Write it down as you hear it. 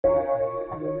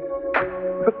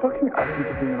The fucking essence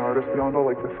of being an artist, beyond all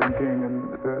like the thinking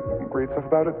and the great stuff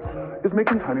about it, is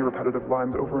making tiny repetitive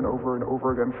lines over and over and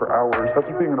over again for hours. That's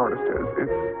what being an artist is.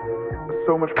 It's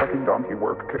so much fucking donkey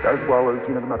work, as well as,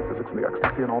 you know, the metaphysics and the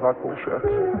ecstasy and all that bullshit.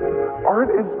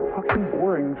 Art is fucking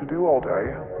boring to do all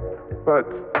day, but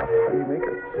that's how you make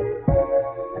it.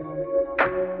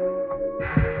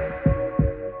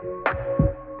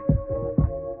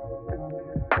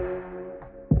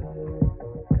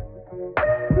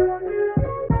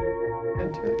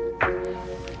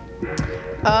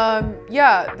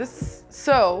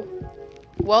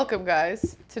 Welcome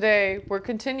guys. Today we're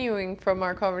continuing from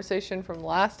our conversation from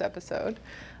last episode.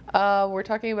 We're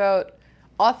talking about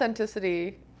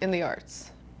authenticity in the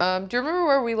arts. Do you remember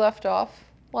where we left off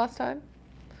last time?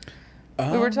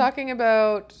 We were talking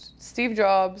about Steve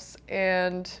Jobs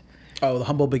and... Oh, the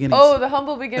humble beginnings. Oh, the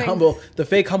humble beginnings. The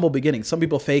fake humble beginnings. Some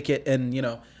people fake it and, you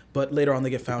know, but later on they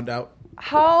get found out.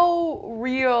 How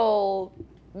real...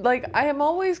 Like, I am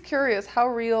always curious, how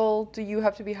real do you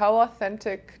have to be? How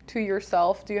authentic to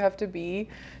yourself do you have to be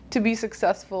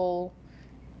successful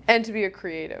and to be a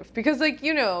creative? Because, like,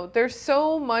 you know, there's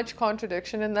so much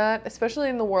contradiction in that, especially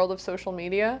in the world of social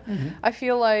media. Mm-hmm. I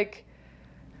feel like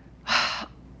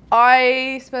I've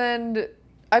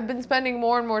been spending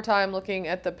more and more time looking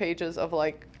at the pages of,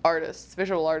 like, artists,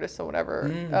 visual artists or whatever.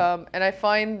 And I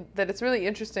find that it's really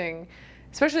interesting,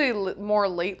 especially more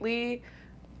lately,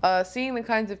 seeing the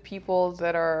kinds of people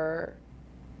that are,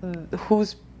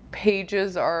 whose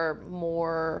pages are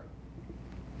more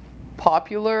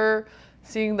popular,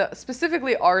 seeing the,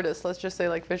 specifically artists, let's just say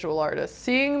like visual artists,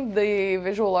 seeing the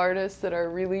visual artists that are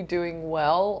really doing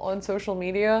well on social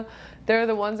media, they're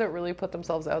the ones that really put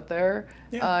themselves out there,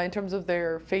 in terms of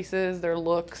their faces, their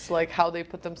looks, like how they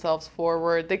put themselves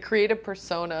forward. They create a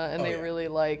persona and really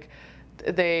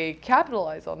they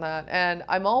capitalize on that. And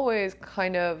I'm always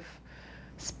kind of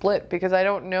split because I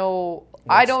don't know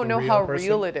how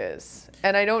real it is,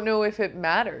 and I don't know if it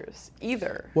matters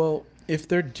either. Well, if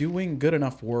they're doing good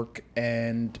enough work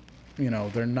and, you know,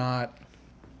 they're not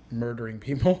murdering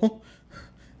people,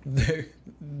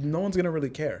 no one's gonna really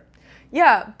care.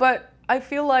 Yeah, but I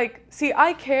feel like, see,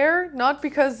 I care not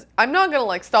because I'm not gonna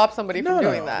like stop somebody from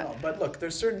doing that. No, but look,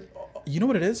 there's certain, you know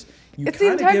what it is? It's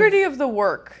the integrity of the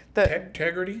work.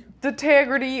 Integrity? The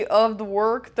integrity of the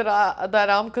work that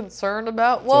I'm concerned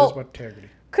about. Well, so what integrity?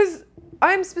 Because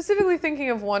I'm specifically thinking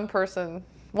of one person,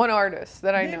 one artist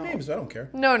that I know. Names, I don't care.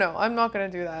 No, I'm not going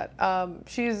to do that.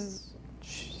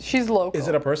 She's local. Is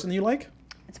it a person you like?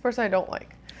 It's a person I don't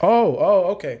like. Oh,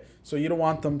 okay. So you don't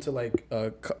want them to like,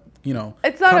 you know,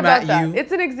 it's not come about at that. you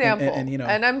it's an example, and you know,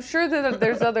 and I'm sure that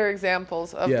there's other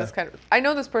examples of this kind of. I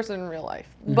know this person in real life,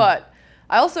 but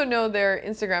I also know their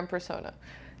Instagram persona,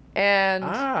 and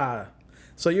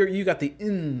so you got the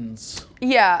ins.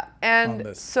 Yeah,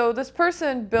 and so this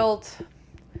person built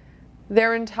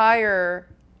their entire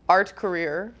art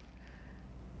career.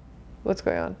 What's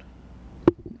going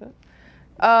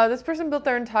on? This person built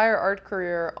their entire art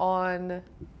career on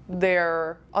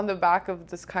the back of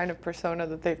this kind of persona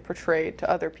that they've portrayed to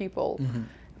other people,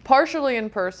 partially in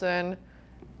person,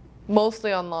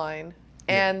 mostly online,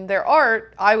 and their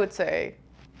art, I would say,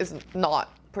 is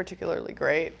not particularly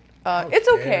great. It's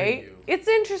okay. It's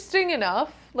interesting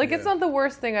enough. Like, it's not the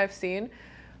worst thing I've seen,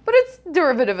 but it's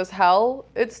derivative as hell.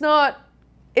 It's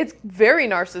very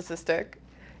narcissistic.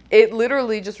 It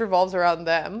literally just revolves around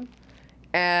them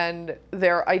and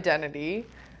their identity.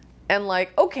 And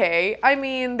like, okay, I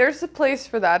mean, there's a place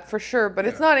for that for sure, but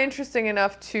it's not interesting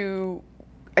enough to,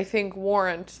 I think,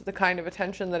 warrant the kind of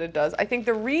attention that it does. I think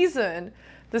the reason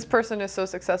this person is so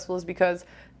successful is because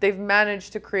they've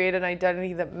managed to create an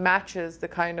identity that matches the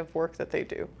kind of work that they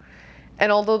do.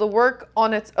 And although the work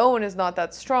on its own is not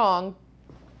that strong,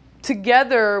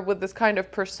 together with this kind of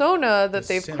persona that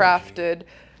they've crafted,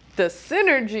 the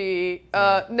synergy,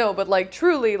 but like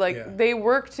truly, like they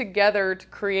work together to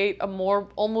create a more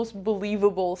almost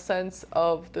believable sense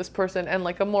of this person and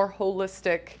like a more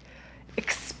holistic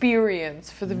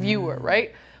experience for the viewer,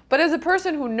 right? But as a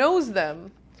person who knows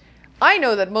them, I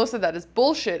know that most of that is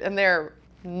bullshit and they're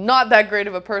not that great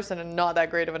of a person and not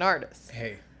that great of an artist.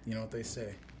 Hey, you know what they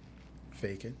say?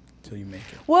 Fake it till you make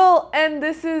it. Well, and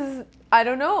this is, I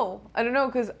don't know,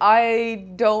 because I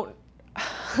don't,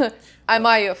 am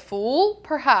I a fool?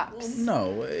 Perhaps.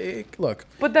 Well, no, look.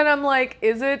 But then I'm like,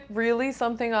 is it really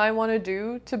something I want to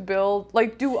do to build?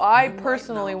 Like, do I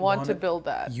personally want to build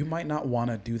that? You might not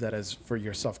want to do that as for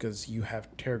yourself because you have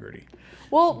integrity.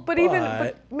 Well, but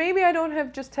maybe I don't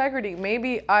have just integrity.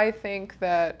 Maybe I think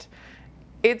that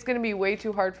it's going to be way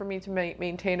too hard for me to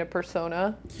maintain a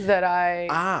persona that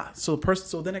I... So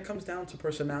then it comes down to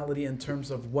personality in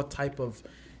terms of what type of,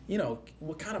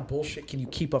 what kind of bullshit can you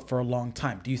keep up for a long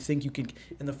time? Do you think you can,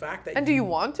 and the fact that... And do you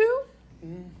want to?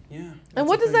 Yeah. And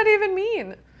what does that even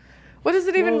mean? What does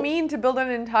it even mean to build an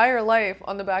entire life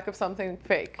on the back of something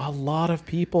fake? A lot of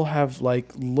people have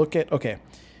look at,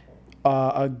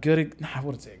 I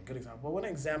wouldn't say a good example, but one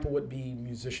example would be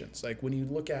musicians. Like when you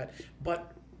look at,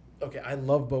 I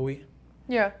love Bowie.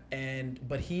 Yeah.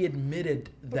 But he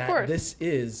admitted that this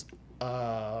is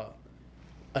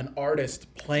an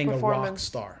artist playing a rock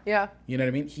star. Yeah. You know what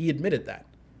I mean? He admitted that,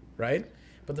 right?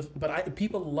 But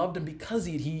people loved him because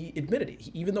he admitted it,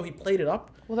 even though he played it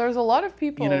up. Well, there's a lot of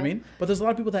people. You know what I mean? But there's a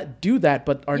lot of people that do that,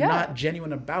 but are not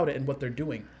genuine about it and what they're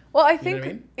doing. Well, I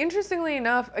think, interestingly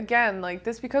enough, again,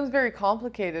 this becomes very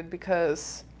complicated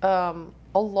because a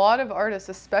lot of artists,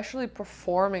 especially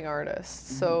performing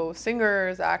artists, so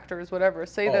singers, actors, whatever,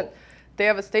 say that they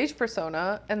have a stage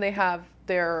persona and they have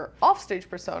their off-stage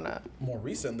persona. More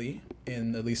recently,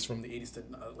 at least from the 80s to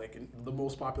in the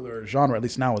most popular genre, at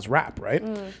least now, is rap, right?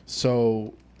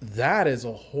 So that is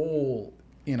a whole,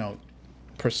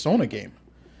 persona game.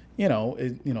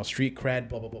 Street cred,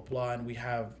 blah, blah, blah, blah. And we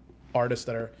have artists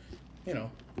that are,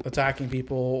 attacking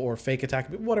people or fake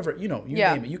attacking people, whatever, you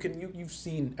name it. You've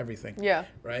seen everything. Yeah.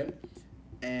 Right?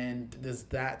 And does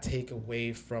that take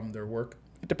away from their work?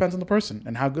 It depends on the person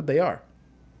and how good they are.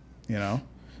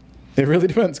 It really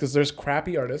depends, because there's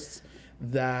crappy artists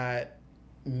that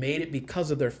made it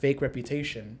because of their fake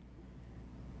reputation,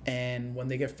 and when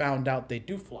they get found out, they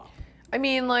do flop. I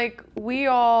mean, we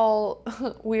all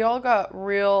got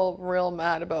real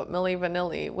mad about Milli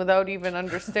Vanilli without even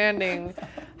understanding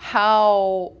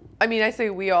how. I mean, I say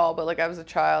we all, but I was a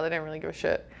child, I didn't really give a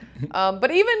shit. But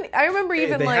even I remember they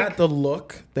had the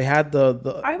look, they had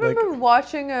the. I remember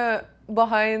watching a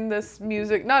behind this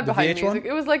music, not behind VH1? music.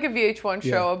 It was like a VH1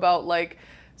 show about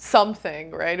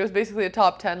something, right? It was basically a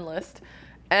top 10 list.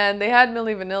 And they had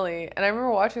Milli Vanilli. And I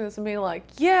remember watching this and being like,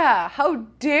 yeah, how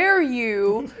dare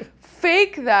you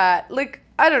fake that?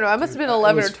 I don't know. I must have been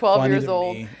 11 or 12 years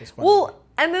old. Well,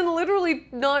 and then literally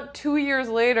not 2 years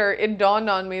later, it dawned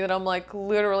on me that I'm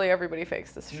literally everybody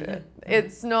fakes this shit.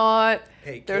 It's not,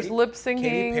 there's lip syncing.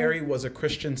 Katy Perry was a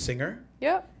Christian singer.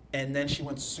 Yeah. And then she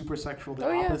went super sexual the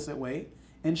opposite way.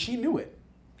 And she knew it.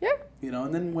 Yeah.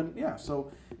 And then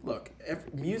so look,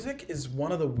 music is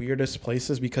one of the weirdest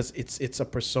places because it's a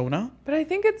persona. But I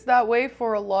think it's that way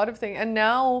for a lot of things. And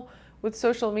now with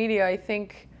social media, I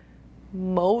think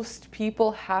most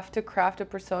people have to craft a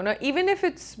persona, even if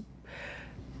it's,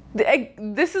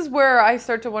 this is where I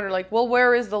start to wonder,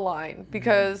 where is the line?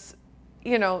 Because,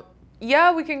 we can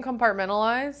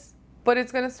compartmentalize, but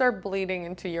it's going to start bleeding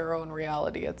into your own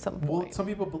reality at some point. Well,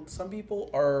 some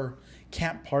people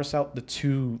can't parse out the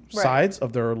two sides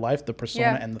of their life, the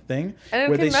persona and the thing, and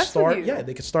where they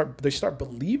start, they start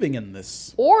believing in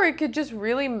this. Or it could just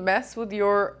really mess with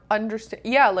your understand.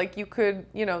 Yeah, you could,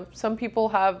 some people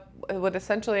have what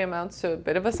essentially amounts to a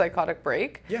bit of a psychotic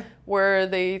break. Yeah. Where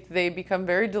they become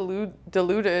very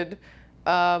deluded,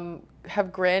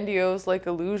 have grandiose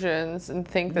illusions and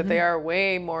think that they are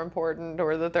way more important,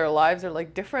 or that their lives are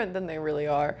different than they really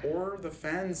are. Or the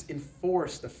fans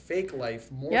enforce the fake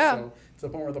life more so to the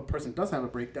point where the person does have a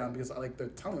breakdown because they're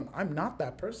telling them, I'm not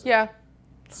that person. Yeah.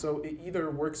 So it either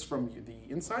works from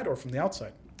the inside or from the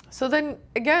outside. So then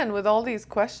again, with all these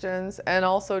questions, and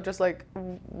also just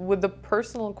with the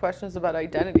personal questions about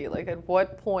identity, at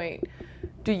what point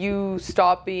do you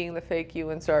stop being the fake you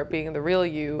and start being the real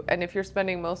you? And if you're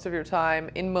spending most of your time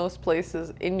in most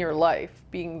places in your life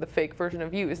being the fake version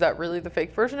of you, is that really the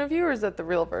fake version of you, or is that the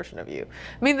real version of you?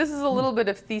 I mean, this is a little bit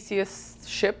of Theseus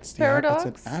ship paradox.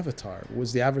 It's an avatar.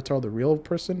 Was the avatar the real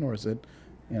person, or is it,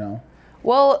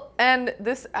 Well, and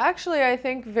this actually, I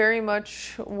think, very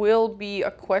much will be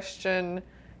a question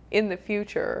in the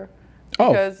future.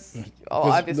 Because,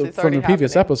 obviously, it's already from the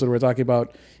previous happening. episode, we're talking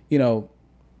about,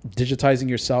 digitizing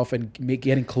yourself and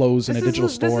getting clothes in a digital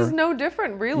store. This is no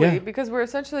different, really, because we're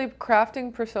essentially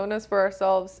crafting personas for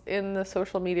ourselves in the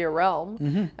social media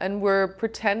realm, and we're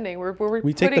pretending we're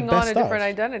putting on a different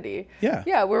identity.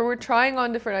 Yeah, where we're trying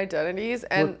on different identities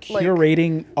and we're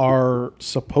curating our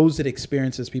supposed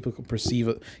experiences. People can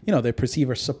perceive, they perceive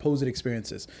our supposed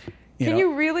experiences. Can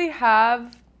you really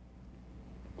have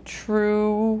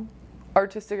true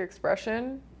artistic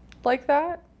expression like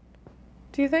that?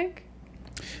 Do you think?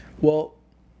 Well,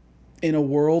 in a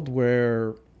world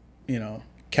where,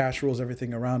 cash rules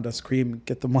everything around us, cream,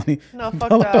 get the money. No, fuck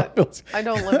that. I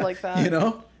don't live like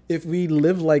that. if we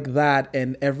live like that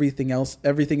and everything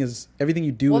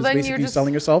you do is then basically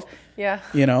selling yourself. Yeah.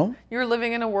 You know? You're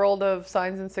living in a world of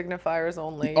signs and signifiers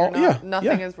only.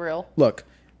 Nothing is real. Look,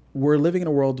 we're living in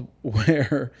a world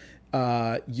where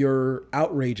your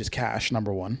outrage is cash,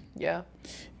 number one. Yeah.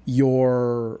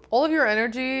 All of your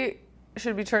energy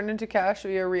should be turned into cash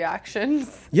via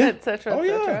reactions, yeah. etc. Oh,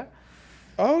 etc. yeah.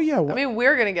 Oh, yeah. I mean,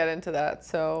 we're going to get into that.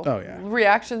 So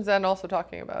reactions and also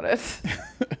talking about it.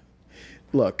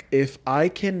 Look, if I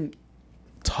can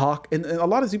talk, and a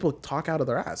lot of people talk out of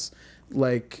their ass.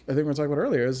 Like, I think we were talking about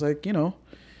earlier, is like, you know,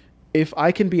 if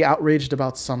I can be outraged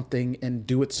about something and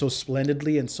do it so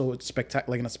splendidly and so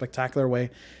like in a spectacular way,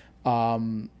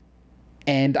 and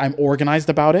I'm organized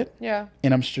about it,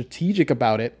 and I'm strategic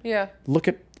about it, look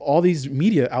at all these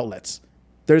media outlets.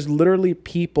 There's literally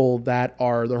people that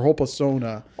their whole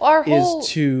persona is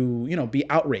to, you know, be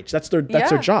outraged. That's their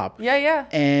job. Yeah.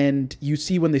 And you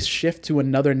see when they shift to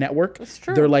another network,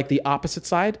 they're like the opposite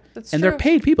side. They're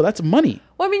paid people. That's money.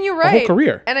 Well, I mean, you're right. A whole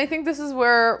career. And I think this is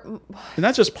where, and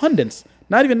that's just pundits.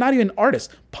 Not even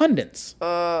artists. Pundits.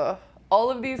 All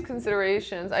of these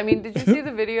considerations. I mean, did you see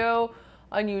the video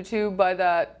on YouTube by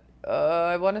that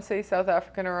I want to say South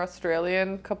African or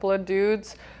Australian couple of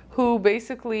dudes who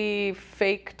basically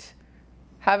faked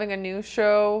having a news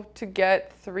show to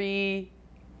get 3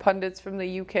 pundits from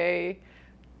the UK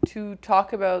to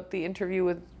talk about the interview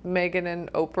with Meghan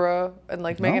and Oprah and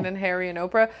like Meghan and Harry and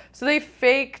Oprah. So they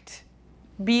faked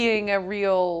being a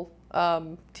real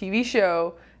TV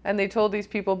show, and they told these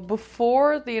people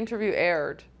before the interview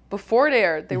aired,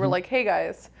 they were like, hey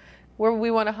guys,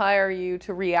 we want to hire you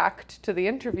to react to the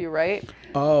interview, right?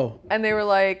 Oh. And they were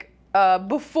like,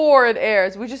 before it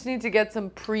airs, we just need to get some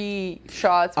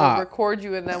pre-shots. We'll record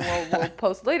you and then we'll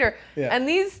post later. Yeah. And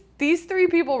these 3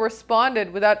 people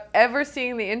responded without ever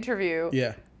seeing the interview.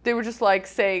 Yeah. They were just like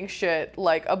saying shit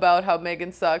like about how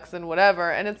Meghan sucks and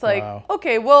whatever. And it's like,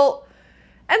 okay, well,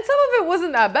 and some of it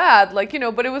wasn't that bad, like, you know,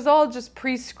 but it was all just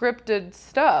pre-scripted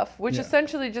stuff, which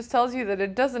essentially just tells you that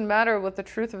it doesn't matter what the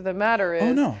truth of the matter is.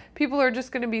 Oh, no. People are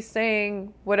just going to be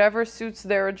saying whatever suits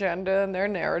their agenda and their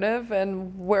narrative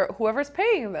and whoever's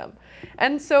paying them.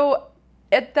 And so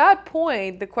at that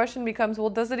point, the question becomes, well,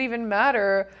 does it even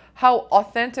matter how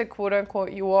authentic, quote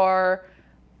unquote, you are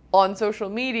on social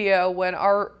media when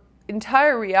our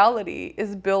entire reality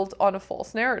is built on a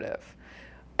false narrative?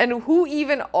 And who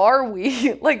even are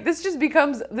we? Like, this just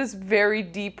becomes this very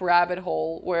deep rabbit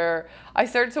hole where I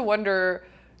start to wonder,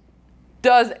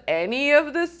 does any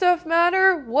of this stuff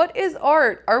matter? What is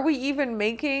art? Are we even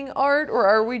making art, or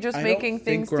are we just making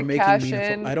things to cash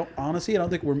in? I don't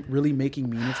think we're really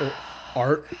making meaningful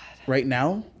art right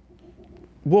now.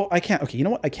 Well, I can't. Okay, you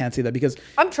know what? I can't say that because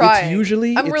I'm trying.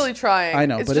 I'm really trying. I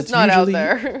know, it's but just it's not usually,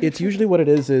 out there. It's usually what it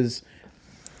is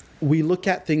we look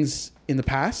at things in the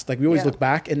past, like we always look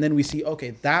back, and then we see,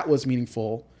 okay, that was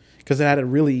meaningful because it had a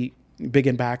really big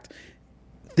impact.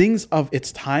 Things of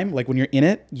its time, like when you're in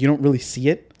it, you don't really see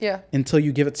it until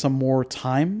you give it some more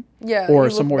time or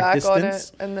some more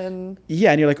distance. And then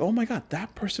and you're like, oh my God,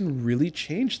 that person really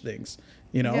changed things,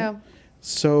 you know? Yeah.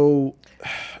 So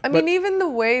I mean, even the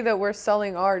way that we're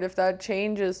selling art, if that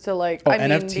changes to like,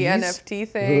 NFTs? The NFT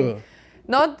thing,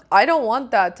 I don't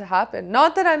want that to happen.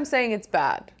 Not that I'm saying it's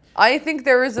bad. I think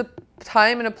there is a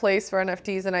time and a place for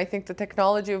NFTs, and I think the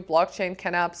technology of blockchain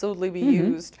can absolutely be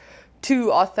used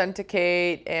to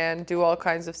authenticate and do all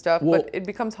kinds of stuff, but it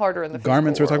becomes harder in the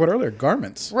garments we were talking world. about earlier.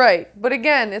 Garments. Right. But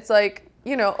again, it's like,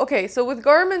 you know, okay, so with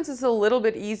garments it's a little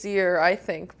bit easier, I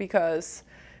think, because,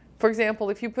 for example,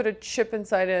 if you put a chip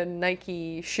inside a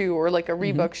Nike shoe or like a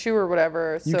Reebok shoe or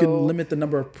whatever, you can limit the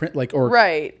number of print, like, or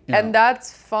right, and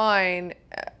that's fine.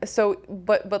 So,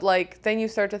 but like, then you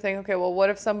start to think, okay, well, what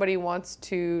if somebody wants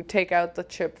to take out the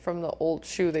chip from the old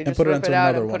shoe? They just rip it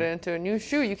out and put it into a new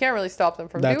shoe. You can't really stop them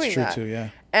from doing that. That's true too, yeah.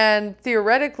 And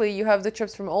theoretically, you have the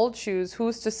chips from old shoes.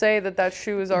 Who's to say that that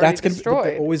shoe is already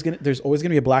destroyed? There's always gonna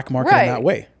be a black market in that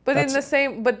way. But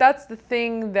but that's the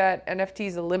thing that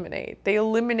NFTs eliminate. They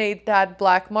eliminate that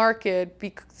black market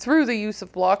through the use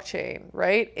of blockchain,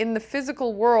 right? In the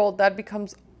physical world, that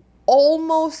becomes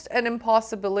almost an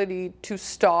impossibility to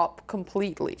stop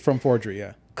completely. From forgery,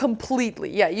 yeah.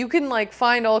 Completely, yeah. You can like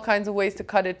find all kinds of ways to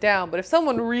cut it down, but if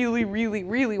someone really, really,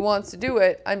 really wants to do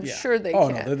it, I'm sure they can. Oh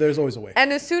no, there's always a way.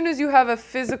 And as soon as you have a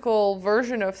physical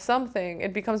version of something,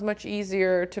 it becomes much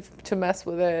easier to mess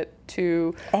with it,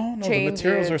 to change the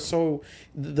materials it. are so.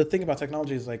 The thing about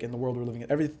technology is, like, in the world we're living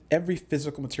in, every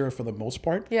physical material for the most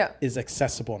part is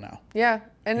accessible now. Yeah,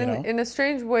 and in a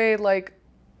strange way, like,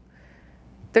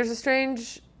 there's a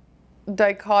strange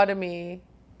dichotomy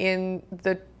in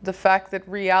the fact that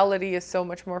reality is so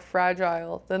much more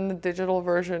fragile than the digital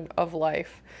version of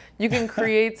life. You can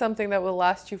create something that will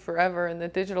last you forever in the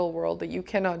digital world that you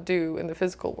cannot do in the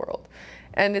physical world.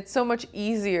 And it's so much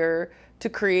easier to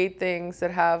create things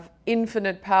that have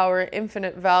infinite power,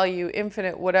 infinite value,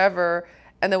 infinite whatever,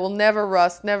 and that will never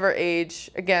rust, never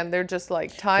age. Again, they're just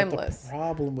like timeless. But the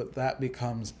problem with that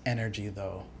becomes energy,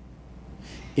 though.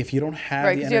 If you don't have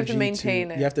Right, the 'cause energy, you have to maintain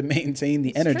it. you have to maintain the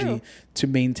It's energy true. to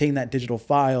maintain that digital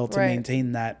file, to Right.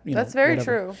 maintain that, That's very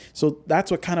whatever. true. So that's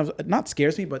what kind of not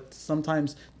scares me, but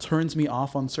sometimes turns me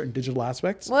off on certain digital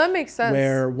aspects. Well, that makes sense.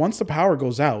 Where once the power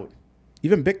goes out,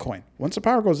 even Bitcoin, once the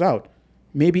power goes out,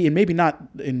 maybe not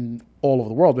in all over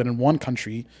the world, but in one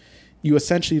country, you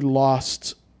essentially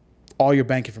lost all your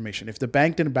bank information. If the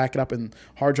bank didn't back it up and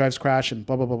hard drives crash and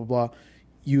blah blah blah blah blah,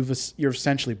 you're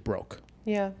essentially broke.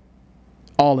 Yeah.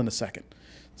 All in a second.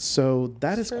 So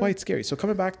that is Sure. quite scary. So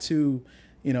coming back to,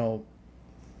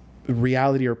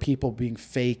 reality or people being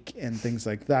fake and things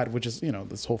like that, which is,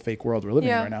 this whole fake world we're living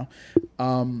in Yeah. right now.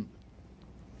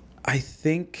 I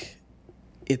think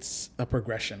it's a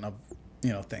progression of,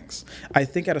 things. I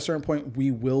think at a certain point we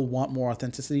will want more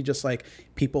authenticity, just like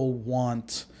people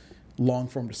want long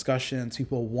form discussions.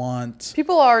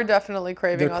 People are definitely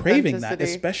craving They're authenticity. craving that,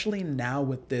 especially now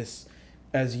with this,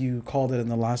 as you called it in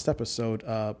the last episode,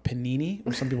 panini,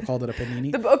 or some people called it a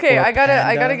panini. Okay, or a I gotta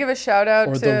panda, give a shout out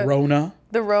or to the Rona.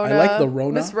 The Rona. I like the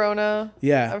Rona. Miss Rona.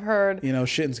 Yeah, I've heard.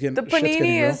 Shit's getting The shit's getting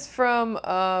panini real. is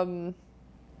from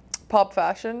Pop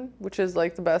Fashion, which is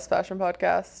like the best fashion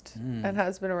podcast and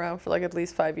has been around for like at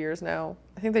least 5 years now.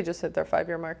 I think they just hit their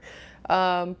 5-year mark.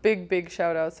 Big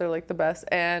shout outs. They're like the best.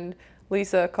 And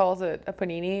Lisa calls it a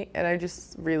panini, and I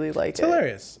just really like It's it.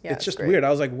 hilarious. Yeah, it's just great. weird. I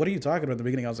was like, what are you talking about at the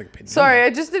beginning? I was like, panini. Sorry, I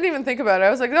just didn't even think about it. I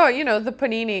was like, no, the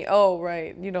panini. Oh,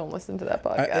 right. You don't listen to that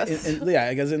podcast. Yeah,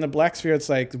 I guess in the black sphere, it's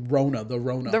like Rona, the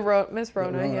Rona. Miss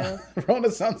Rona, yeah.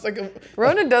 Rona sounds like a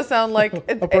Rona does sound like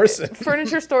a person.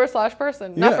 Furniture store /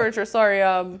 person. Not Yeah. furniture, sorry.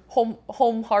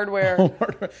 Home hardware.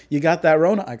 You got that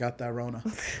Rona? I got that Rona.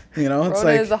 It's Rona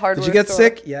like, is a hardware did you get store.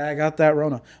 sick? Yeah, I got that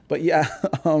Rona. But yeah,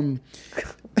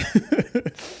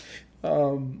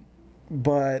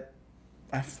 but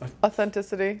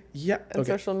Authenticity yeah, and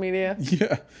social media.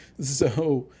 Yeah.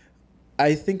 So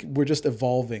I think we're just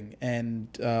evolving and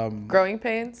Growing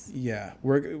pains. yeah,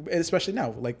 we're especially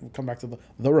now, like we'll come back to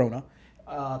the Rona.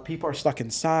 People are stuck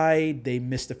inside. They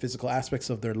miss the physical aspects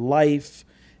of their life.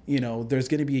 There's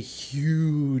going to be a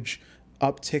huge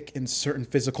uptick in certain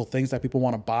physical things that people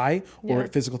want to buy or Yeah.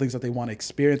 physical things that they want to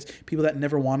experience. People that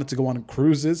never wanted to go on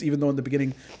cruises, even though in the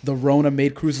beginning the Rona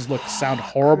made cruises sound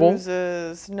horrible.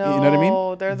 Cruises. No, You know what I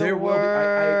mean? they're the There will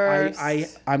be-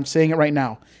 worst. I'm saying it right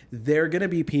now. There are going to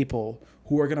be people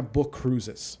who are going to book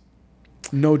cruises.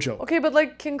 No joke. Okay, but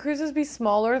like, can cruises be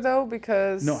smaller though?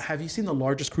 Because No, have you seen the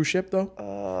largest cruise ship though?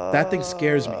 That thing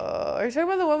scares me. Are you talking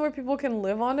about the one where people can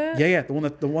live on it? Yeah,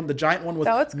 the giant one with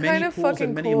That's many kind of pools fucking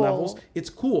and many cool. levels. It's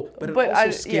cool, but it But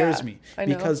also scares yeah, me I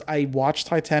know. because I watched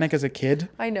Titanic as a kid,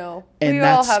 I know. and We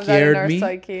that all have that scared in our me.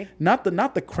 psyche. Not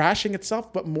the crashing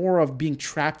itself, but more of being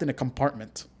trapped in a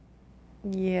compartment.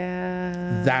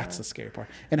 Yeah. That's the scary part,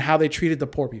 and how they treated the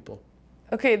poor people.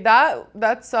 Okay,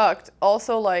 that sucked.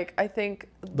 Also, like, I think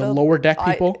The lower deck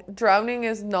people? Drowning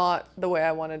is not the way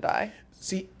I want to die.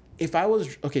 See, if I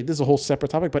was okay, this is a whole separate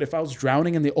topic, but if I was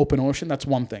drowning in the open ocean, that's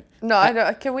one thing. No, I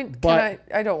don't. Can we? but-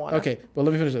 I don't want to. Okay, but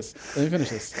let me finish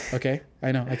this. Okay,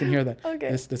 I know I can hear that. Okay.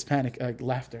 This panic,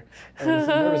 laughter, this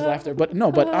nervous laughter. But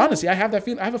no, but honestly, I have that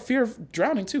feeling. I have a fear of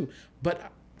drowning too. But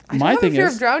I my don't have thing a fear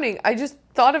is, of drowning. I just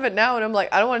thought of it now, and I'm like,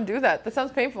 I don't want to do that. That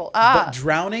sounds painful. but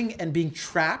drowning and being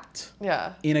trapped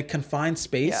Yeah. in a confined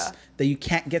space Yeah. that you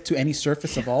can't get to any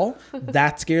surface of all,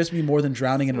 that scares me more than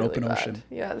drowning in an Really open bad. ocean.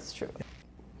 Yeah, that's true.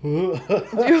 you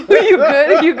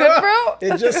good? You good, bro?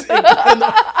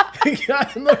 It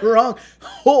got in the wrong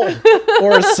hole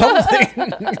or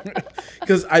something.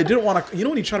 Because I didn't want to. You know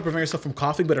when you try to prevent yourself from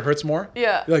coughing, but it hurts more.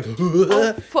 Yeah. You're like,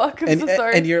 Oh, fuck, I'm and, so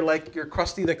sorry. and you're like you're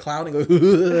Krusty the Clown and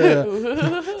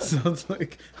go. So I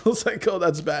was like, oh,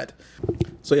 that's bad.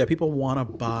 So yeah, people want to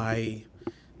buy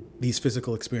these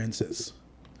physical experiences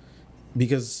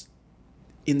because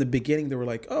in the beginning they were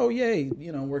like, oh yay,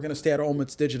 we're gonna stay at home.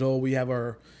 It's digital. We have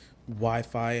our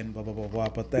Wi-Fi and blah blah blah blah.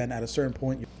 But then at a certain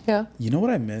point, Yeah. you know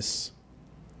what I miss?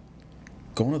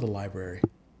 Going to the library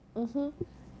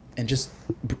and just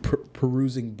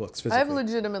perusing books physically. I've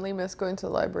legitimately missed going to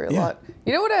the library a Yeah. lot.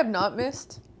 You know what I have not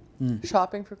missed?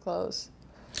 Shopping for clothes.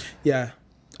 Yeah,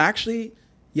 actually,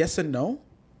 yes and no,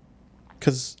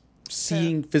 because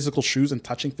seeing physical shoes and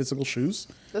touching physical shoes,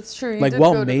 That's true. You like did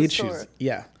go to the well-made store. shoes,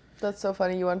 yeah. That's so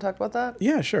funny. You want to talk about that?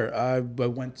 Yeah, sure. I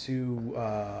went to,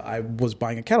 I was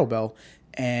buying a kettlebell,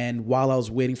 and while I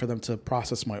was waiting for them to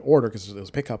process my order, because it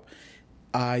was pickup,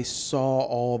 I saw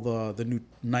all the new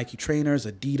Nike trainers,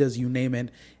 Adidas, you name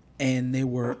it, and they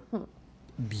were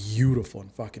beautiful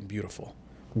and fucking beautiful.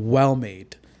 Well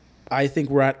made. I think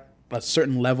we're at a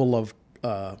certain level of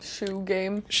shoe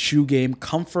game,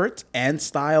 comfort and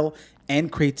style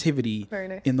and creativity Very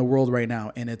nice. in the world right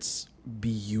now, and it's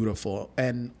beautiful.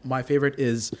 And my favorite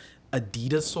is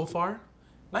Adidas so far.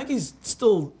 Nike's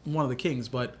still one of the kings,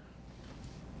 but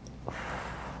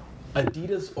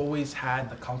Adidas always had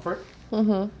the comfort,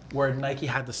 where Nike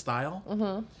had the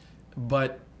style,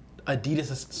 but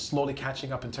Adidas is slowly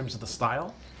catching up in terms of the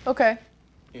style. Okay.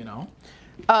 You know?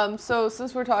 So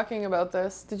since we're talking about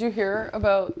this, did you hear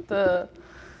about the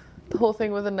whole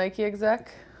thing with the Nike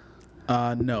exec?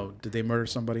 No. Did they murder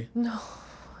somebody? No.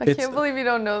 I can't believe you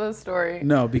don't know this story.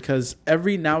 No, because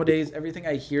nowadays, everything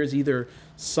I hear is either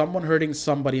someone hurting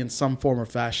somebody in some form or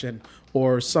fashion,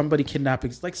 or somebody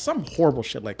kidnapping, like some horrible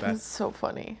shit like that. That's so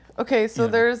funny. Okay, so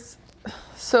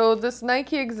so this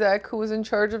Nike exec who was in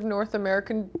charge of North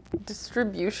American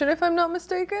distribution, if I'm not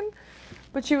mistaken,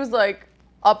 but she was like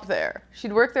up there.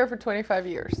 She'd worked there for 25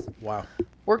 years. Wow.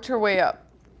 Worked her way up.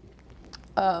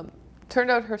 Turned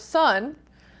out her son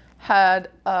had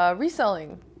a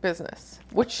reselling business,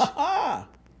 which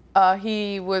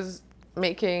he was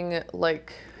making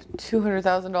like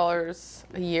 $200,000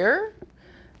 a year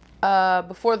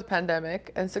before the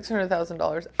pandemic and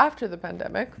 $600,000 after the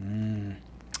pandemic.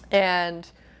 And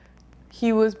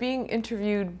he was being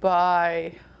interviewed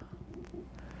by,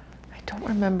 I don't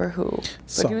remember who,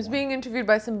 but he was being interviewed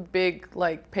by some big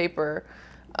like paper,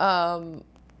 and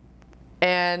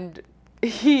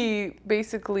he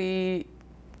basically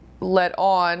let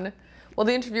on. Well,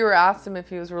 the interviewer asked him if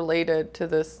he was related to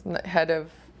this head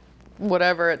of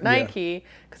whatever at Nike,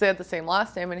 because they had the same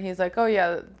last name, and he's like, "Oh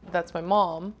yeah, that's my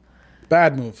mom."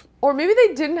 Bad move. Or maybe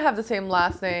they didn't have the same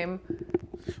last name.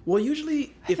 Well,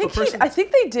 usually if a I person... I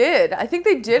think they did. I think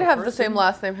they did have the same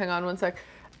last name. Hang on one sec.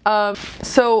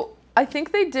 So I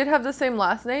think they did have the same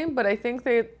last name, but I think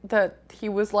that he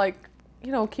was like,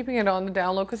 you know, keeping it on the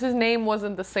down low because his name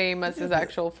wasn't the same as his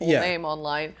actual full name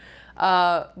online.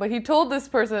 But he told this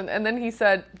person, and then he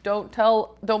said, don't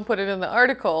put it in the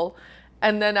article.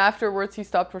 And then afterwards, he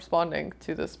stopped responding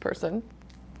to this person.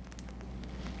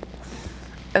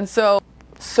 And so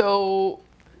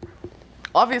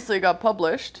obviously it got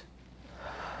published,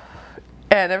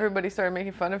 and everybody started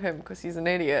making fun of him because he's an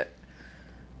idiot.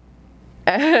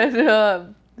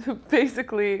 And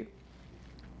basically,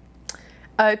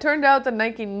 it turned out that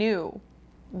Nike knew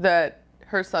that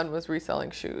her son was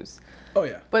reselling shoes. Oh,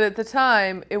 yeah. But at the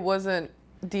time, it wasn't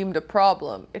deemed a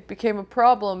problem. It became a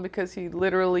problem because he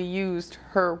literally used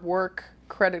her work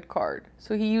credit card.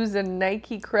 So he used a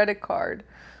Nike credit card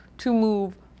to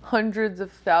move hundreds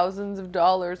of thousands of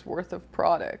dollars worth of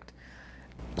product.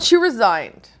 She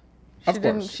resigned.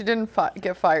 She didn't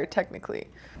get fired technically.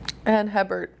 Ann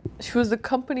Hebert. She was the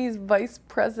company's vice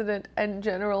president and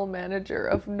general manager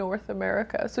of North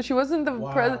America. So she wasn't the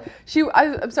president.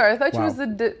 I'm sorry. I thought she was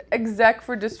the exec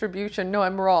for distribution. No,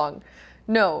 I'm wrong.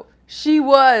 No, she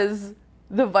was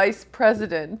the vice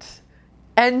president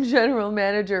and general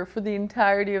manager for the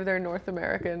entirety of their North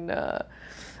American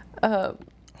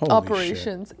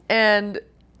operations. Shit. And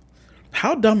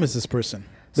how dumb is this person?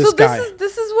 This is what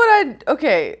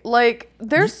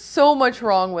there's so much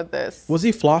wrong with this. Was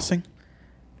he flossing?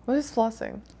 What is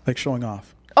flossing? Like showing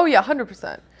off. Oh yeah,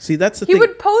 100%. See, that's the thing. He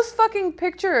would post fucking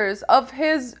pictures of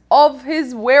his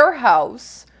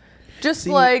warehouse, just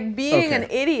being an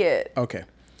idiot. Okay.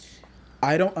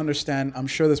 I don't understand. I'm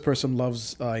sure this person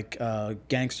loves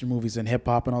gangster movies and hip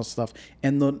hop and all stuff.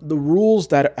 And the rules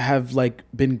that have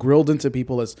been grilled into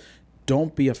people is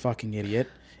don't be a fucking idiot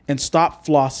and stop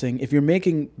flossing. If you're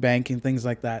making bank and things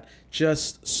like that,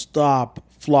 just stop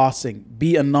flossing.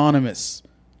 Be anonymous.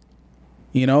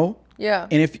 You know? Yeah.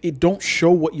 And if it don't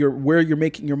show where you're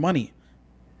making your money.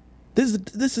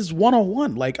 This is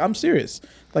 101. I'm serious.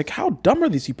 How dumb are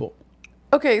these people?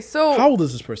 Okay, so how old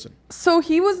is this person? So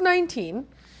he was 19.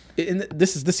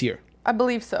 This is this year. I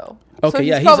believe so. Okay,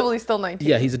 so he's probably still 19.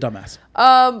 Yeah, he's a dumbass.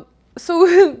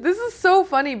 So this is so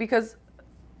funny because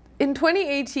in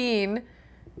 2018,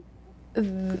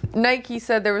 Nike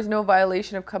said there was no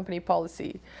violation of company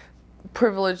policy,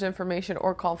 privileged information,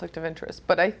 or conflict of interest.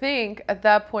 But I think at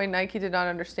that point, Nike did not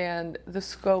understand the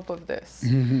scope of this.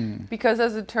 Mm-hmm. Because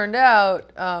as it turned out,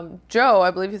 Joe,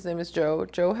 I believe his name is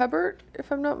Joe Hebert,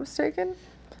 if I'm not mistaken.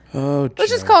 Oh,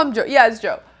 Let's just call him Joe. Yeah, it's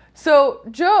Joe. So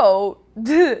Joe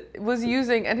was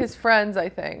using, and his friends, I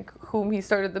think, whom he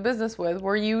started the business with,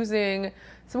 were using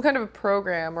some kind of a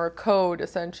program or a code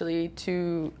essentially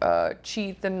to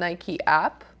cheat the Nike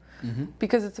app.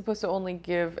 Because it's supposed to only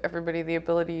give everybody the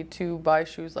ability to buy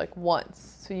shoes like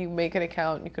once. So you make an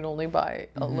account and you can only buy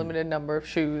a limited number of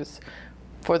shoes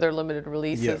for their limited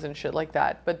releases and shit like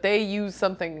that. But they use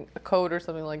something, a code or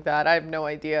something like that, I have no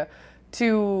idea,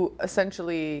 to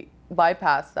essentially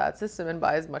bypass that system and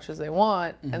buy as much as they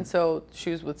want. And so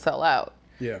shoes would sell out.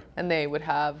 Yeah. And they would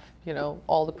have, you know,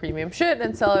 all the premium shit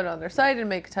and sell it on their site and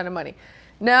make a ton of money.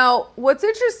 Now, what's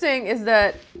interesting is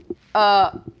that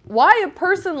why a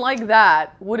person like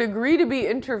that would agree to be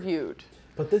interviewed.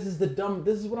 But this is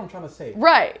what I'm trying to say.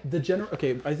 Right.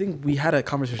 Okay, I think we had a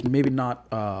conversation, maybe not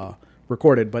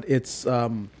recorded, but it's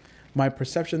my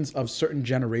perceptions of certain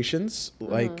generations,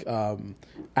 like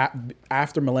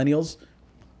after millennials.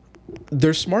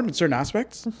 They're smart in certain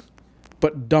aspects,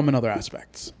 but dumb in other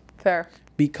aspects. Fair.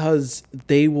 Because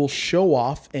they will show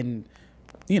off and,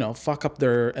 you know, fuck up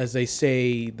their, as they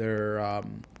say, their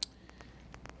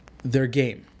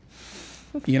game.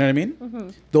 You know what I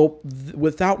mean? Though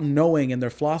without knowing and they're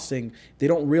flossing, they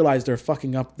don't realize they're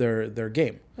fucking up their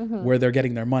game, where they're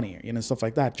getting their money, you know, stuff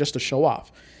like that, just to show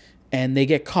off. And they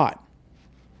get caught.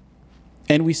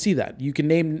 And we see that. You can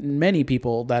name many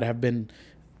people that have been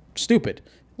stupid.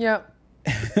 Yeah.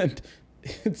 And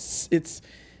it's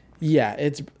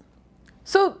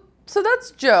So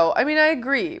that's Joe. I mean, I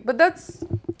agree, but that's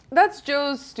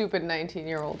Joe's stupid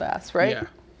 19-year-old ass, right? Yeah.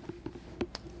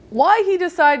 Why he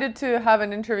decided to have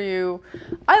an interview,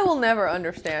 I will never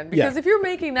understand. Because if you're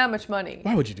making that much money,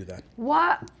 why would you do that?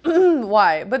 Why?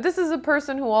 Why? But this is a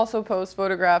person who also posts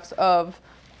photographs of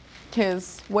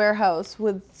his warehouse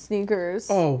with sneakers.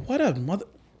 Oh, what a mother!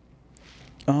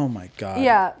 Oh my god.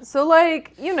 Yeah. So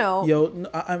like, you know. Yo,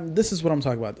 this is what I'm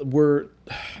talking about.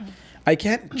 I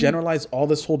can't generalize all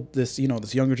this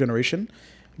younger generation,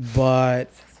 but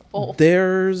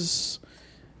there's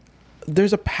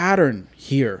a pattern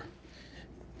here.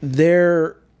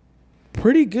 They're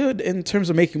pretty good in terms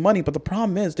of making money, but the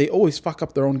problem is they always fuck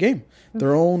up their own game,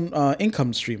 their own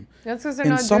income stream. That's because they're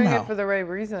not doing it for the right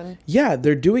reason. Yeah,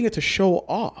 they're doing it to show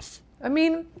off. I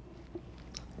mean,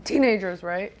 teenagers,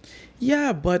 right?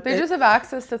 Yeah, but they just have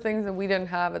access to things that we didn't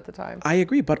have at the time. I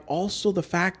agree, but also the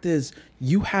fact is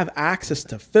you have access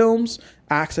to films,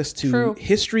 access to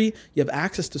history. You have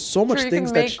access to so much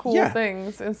things you can make cool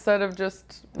things instead of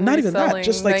just not even that.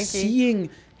 Just like Nike. Seeing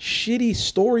shitty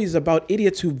stories about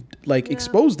idiots who've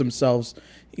exposed themselves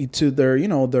to their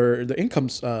income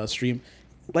stream.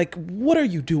 Like, what are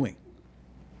you doing?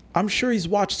 I'm sure he's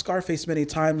watched Scarface many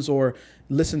times or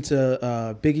listened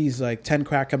to Biggie's 10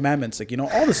 Crack Commandments,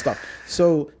 all this stuff.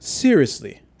 So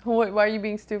seriously. Why are you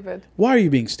being stupid? Why are you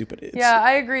being stupid? Yeah,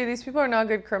 I agree. These people are not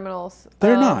good criminals.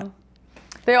 They're not.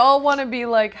 They all want to be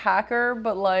like hacker,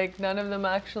 but none of them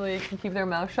actually can keep their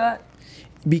mouth shut.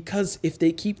 Because if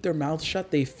they keep their mouth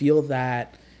shut, they feel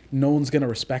that no one's going to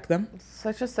respect them. It's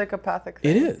such a psychopathic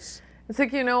thing. It is. It's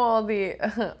like, all the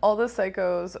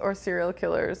psychos or serial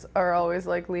killers are always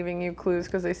leaving you clues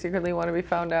because they secretly want to be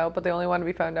found out, but they only want to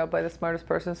be found out by the smartest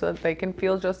person so that they can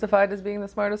feel justified as being the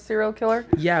smartest serial killer.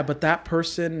 Yeah, but that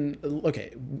person,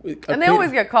 okay. And they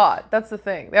always get caught. That's the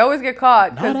thing. They always get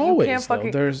caught. Not always, you can't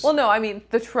fucking. Though. Well, no, I mean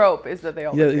the trope is that they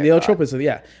always get the caught. trope is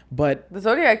but the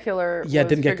Zodiac killer was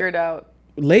figured out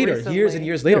later, recently. years and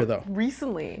years later, though.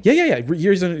 Recently. Yeah,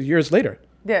 years and years later.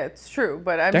 Yeah, it's true,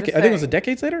 but I'm just saying. I think it was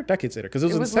decades later, because it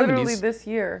was in the 70s. Literally this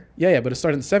year. Yeah, but it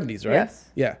started in the 70s, right?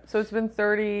 Yes. Yeah. So it's been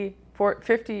 50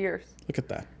 years. Look at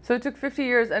that. So it took 50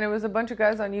 years, and it was a bunch of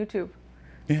guys on YouTube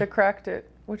that cracked it,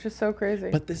 which is so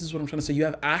crazy. But this is what I'm trying to say. You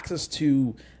have access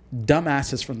to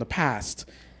dumbasses from the past.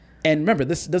 And remember,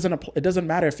 it doesn't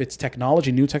matter if it's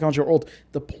technology, new technology or old.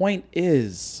 The point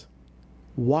is,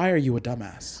 why are you a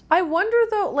dumbass? I wonder,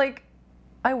 though,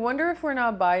 I wonder if we're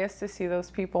not biased to see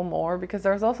those people more, because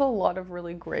there's also a lot of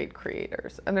really great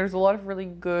creators and there's a lot of really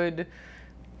good.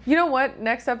 You know what?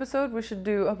 Next episode we should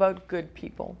do about good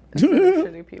people instead of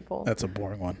shitty people. That's a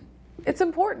boring one. It's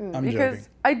important because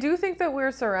joking. I do think that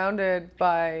we're surrounded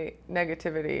by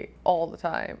negativity all the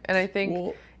time, and I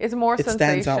think it's more sensational.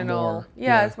 Stands out more.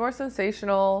 Yeah, it's more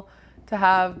sensational to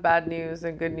have bad news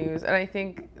than good news, and I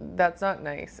think that's not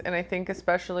nice. And I think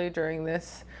especially during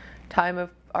this time of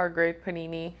our great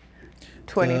panini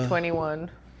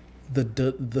 2021,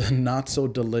 the not so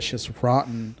delicious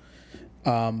rotten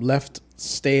left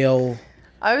stale,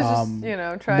 I was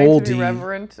just trying to be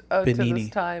reverent to this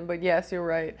time, but yes, you're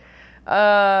right,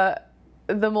 the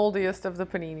moldiest of the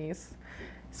paninis.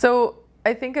 So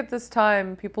I think at this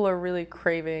time people are really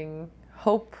craving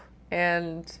hope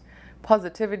and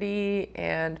positivity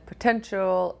and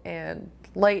potential and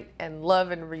light and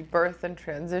love and rebirth and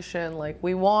transition. Like,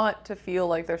 we want to feel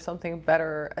like there's something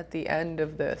better at the end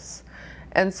of this.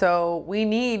 And so we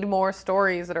need more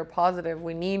stories that are positive.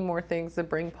 We need more things that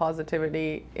bring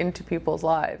positivity into people's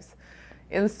lives,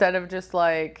 instead of just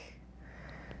like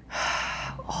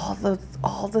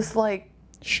all this like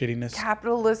shittiness,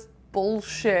 capitalist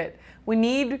bullshit. We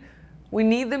need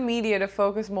the media to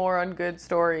focus more on good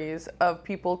stories of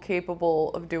people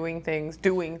capable of doing things.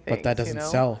 But that doesn't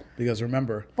sell, because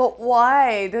remember. But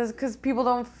why? Because people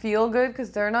don't feel good because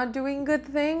they're not doing good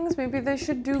things? Maybe they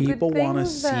should do good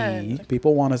things then.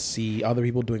 People want to see other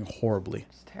people doing horribly.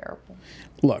 It's terrible.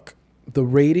 Look, the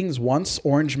ratings, once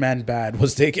Orange Man Bad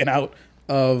was taken out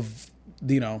of,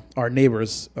 our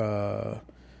neighbors,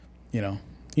 you know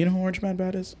who Orange Man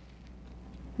Bad is?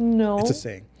 No. It's a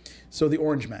saying. So the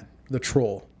Orange Man, the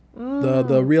troll,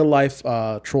 the real life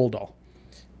troll doll,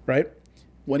 right?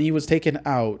 When he was taken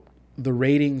out, the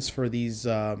ratings for these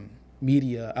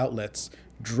media outlets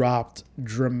dropped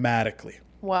dramatically.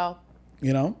 Wow.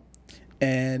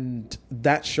 And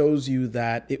that shows you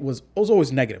that it was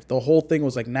always negative. The whole thing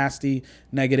was like nasty,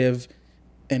 negative,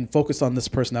 and focused on this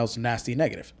person that was nasty,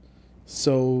 negative.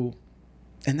 So,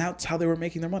 and that's how they were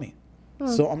making their money.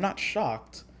 So I'm not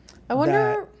shocked. I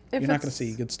wonder if you're not going to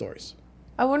see good stories.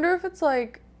 I wonder if it's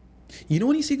like,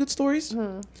 when you see good stories,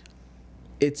 I'm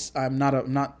not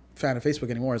a fan of Facebook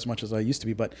anymore as much as I used to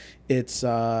be, but it's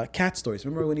cat stories.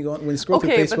 Remember when you scroll through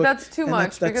Facebook? Okay, but that's too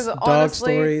much, because dog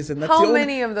honestly, stories, and that's how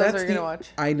many of those are you going to watch?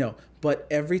 I know, but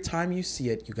every time you see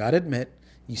it, you got to admit,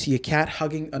 you see a cat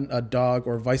hugging a dog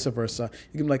or vice versa,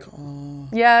 you can be like, oh.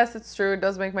 Yes, it's true. It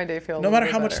does make my day feel no matter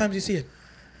how much times you see it.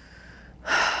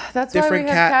 That's different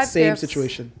why we have cat same gifts.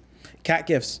 Situation. Cat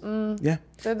gifts. Yeah.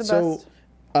 They're the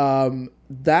best.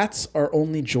 That's our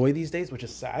only joy these days, which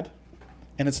is sad.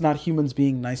 And it's not humans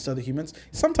being nice to other humans.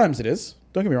 Sometimes it is.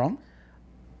 Don't get me wrong.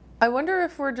 I wonder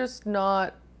if we're just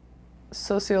not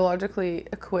sociologically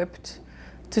equipped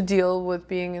to deal with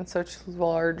being in such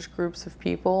large groups of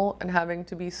people and having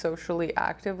to be socially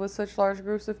active with such large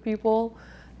groups of people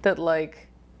that, like,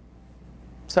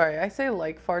 sorry, I say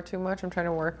like far too much. I'm trying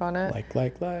to work on it.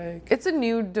 Like. It's a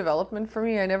new development for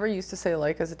me. I never used to say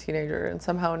like as a teenager, and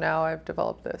somehow now I've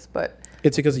developed this. But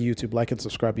it's because of YouTube. Like and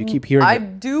subscribe. You keep hearing I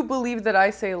it. do believe that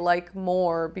I say like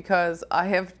more because I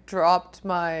have dropped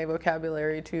my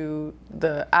vocabulary to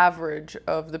the average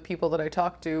of the people that I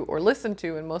talk to or listen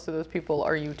to, and most of those people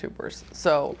are YouTubers.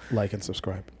 So like and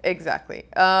subscribe. Exactly.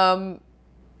 To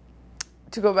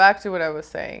go back to what I was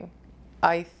saying,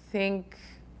 I think,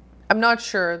 I'm not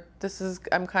sure,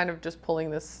 I'm kind of just pulling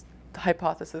this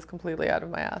hypothesis completely out of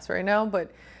my ass right now,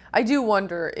 but I do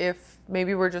wonder if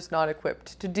maybe we're just not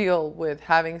equipped to deal with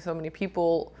having so many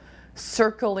people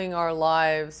circling our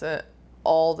lives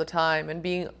all the time and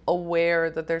being aware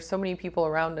that there's so many people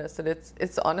around us that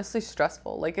it's honestly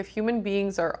stressful. Like, if human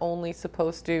beings are only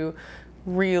supposed to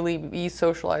really be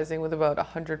socializing with about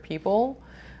 100 people,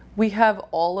 we have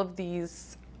all of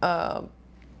these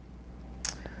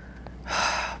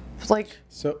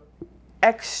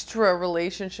extra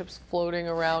relationships floating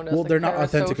around us. Well, they're not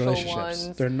authentic relationships.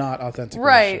 They're not authentic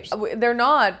relationships. Right. They're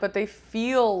not, but they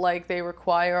feel like they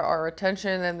require our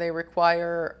attention and they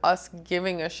require us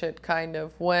giving a shit kind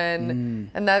of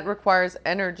and that requires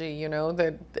energy,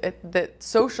 that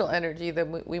social energy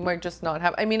that we might just not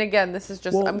have. I mean, again, this is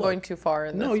just, going too far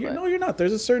in this. No, you're not.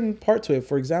 There's a certain part to it.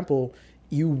 For example,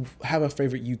 you have a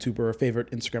favorite YouTuber or a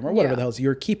favorite Instagram or whatever the hell,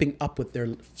 you're keeping up with their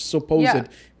supposed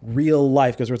real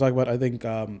life, because we're talking about, I think,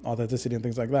 authenticity and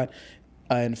things like that,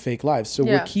 and fake lives. So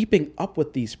we're keeping up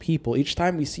with these people. Each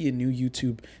time we see a new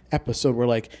YouTube episode, we're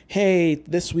like, hey,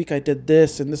 this week I did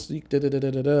this, and this week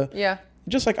da-da-da-da-da-da. Yeah.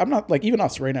 Just like, I'm not, like, even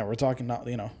us right now, we're talking, not,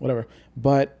 whatever.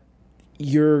 But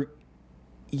you're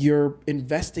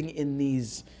investing in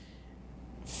these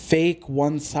fake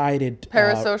one-sided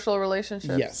parasocial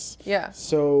relationships. Yes. Yeah.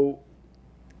 So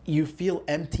you feel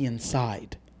empty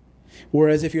inside.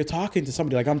 Whereas if you're talking to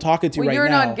somebody, like I'm talking to you right now, you're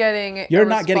not getting a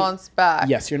response back.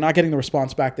 Yes, you're not getting the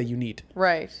response back that you need.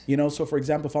 Right. So for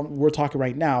example, if we're talking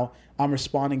right now, I'm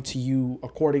responding to you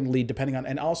accordingly, depending on,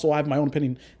 and also I have my own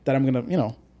opinion that I'm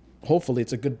gonna, hopefully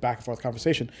it's a good back and forth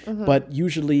conversation. Mm-hmm. But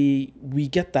usually we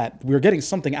get that we're getting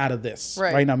something out of this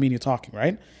right now. Me and you talking,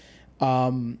 right?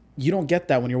 You don't get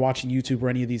that when you're watching YouTube or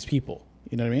any of these people.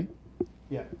 You know what I mean?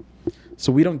 Yeah.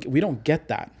 So we don't get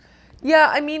that.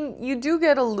 Yeah, I mean, you do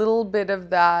get a little bit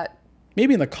of that.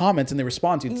 Maybe in the comments and they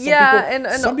respond to you.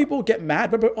 Some people get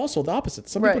mad, but also the opposite.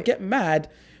 Some people get mad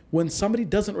when somebody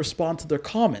doesn't respond to their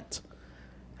comment.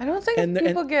 I don't think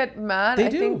people get mad. They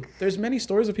do. There's many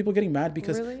stories of people getting mad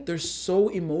because they're so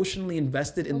emotionally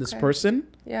invested in this person.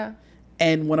 Yeah.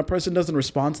 And when a person doesn't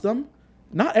respond to them,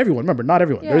 not everyone, remember, not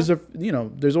everyone. Yeah.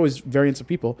 There's always variants of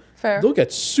people. Fair. They'll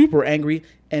get super angry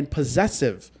and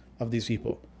possessive of these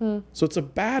people. So it's a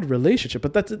bad relationship,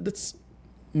 but that's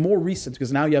more recent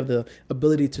because now you have the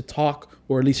ability to talk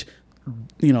or at least,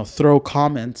 throw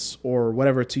comments or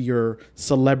whatever to your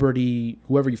celebrity,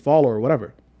 whoever you follow or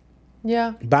whatever.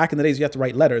 Yeah. Back in the days, you had to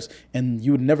write letters and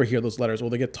you would never hear those letters or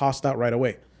they get tossed out right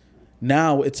away.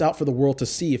 Now it's out for the world to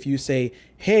see. If you say,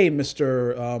 hey,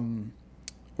 Mr.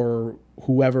 Or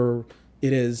whoever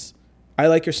it is, I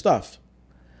like your stuff.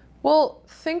 Well,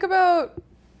 think about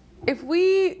if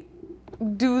we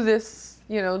do this,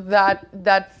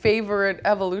 that favorite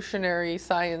evolutionary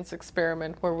science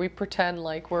experiment where we pretend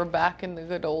like we're back in the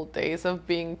good old days of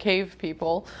being cave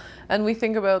people, and we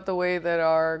think about the way that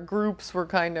our groups were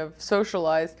kind of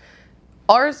socialized.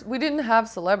 We didn't have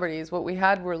celebrities. What we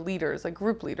had were leaders, like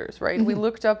group leaders, right? We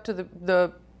looked up to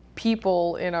the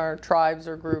people in our tribes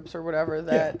or groups or whatever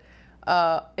that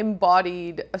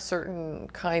embodied a certain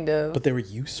kind of but they were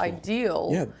useful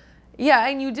ideal. Yeah,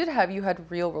 and you had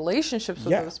real relationships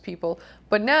with those people.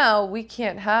 But now we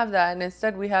can't have that, and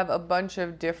instead we have a bunch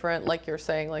of different, like you're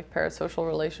saying, like parasocial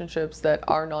relationships that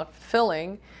are not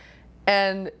fulfilling.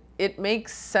 And it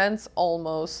makes sense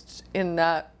almost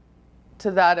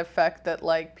to that effect that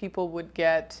like people would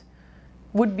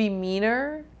be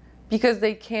meaner because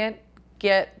they can't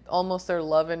get almost their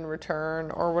love in return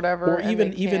or whatever. Or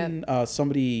even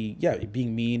somebody,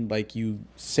 being mean, like you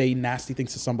say nasty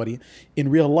things to somebody in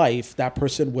real life, that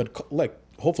person would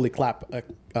hopefully clap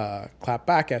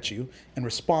back at you and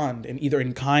respond in either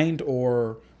in kind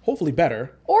or hopefully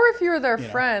better. Or if you're their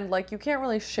friend, like you can't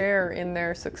really share in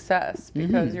their success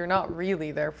because you're not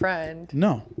really their friend.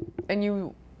 No.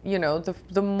 And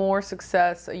the more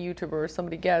success a YouTuber or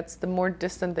somebody gets, the more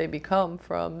distant they become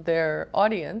from their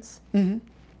audience,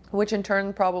 which in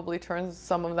turn probably turns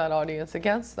some of that audience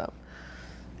against them.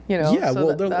 Yeah,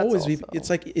 so there'll always be. It's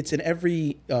like it's in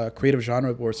every creative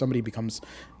genre where somebody becomes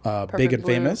big and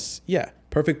famous. Yeah,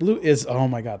 Perfect Blue is oh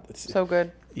my god, so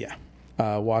good. Yeah,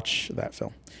 watch that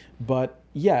film. But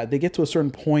yeah, they get to a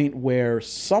certain point where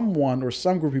someone or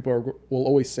some group of people will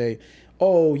always say,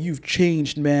 oh, you've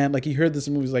changed, man. Like you heard this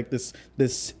in movies like this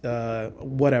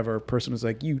whatever person was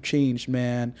like, you changed,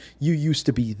 man. You used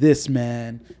to be this,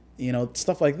 man.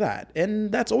 Stuff like that. And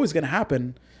that's always going to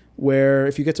happen where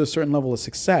if you get to a certain level of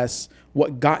success,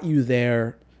 what got you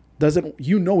there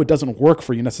it doesn't work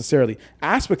for you necessarily.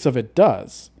 Aspects of it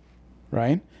does,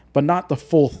 right? But not the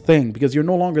full thing because you're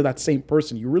no longer that same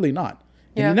person. You're really not.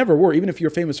 And you never were, even if you're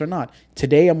famous or not.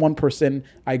 Today, I'm one person.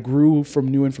 I grew from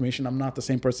new information. I'm not the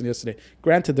same person yesterday.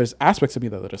 Granted, there's aspects of me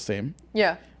that are the same.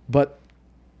 Yeah. But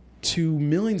to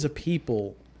millions of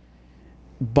people,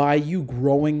 by you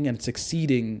growing and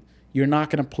succeeding, you're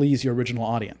not going to please your original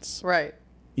audience. Right.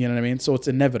 You know what I mean? So it's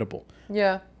inevitable.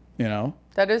 Yeah.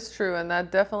 That is true, and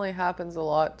that definitely happens a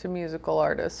lot to musical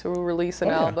artists who release an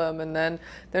album and then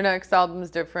their next album is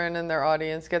different and their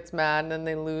audience gets mad and then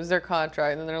they lose their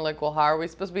contract and then they're like, well, how are we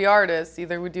supposed to be artists?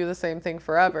 Either we do the same thing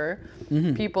forever.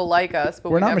 People like us,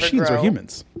 but we're not machines, we're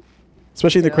humans.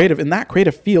 Especially in that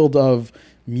creative field of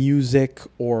music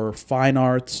or fine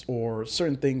arts or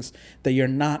certain things that you're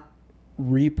not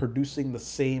reproducing the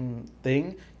same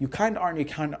thing. You kind of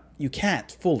aren't, you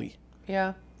can't fully.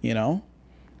 Yeah.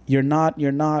 You're not,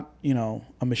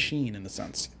 a machine in a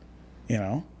sense,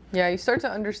 Yeah, you start to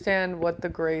understand what the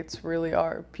greats really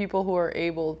are. People who are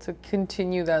able to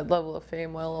continue that level of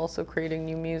fame while also creating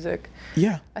new music.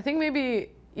 Yeah. I think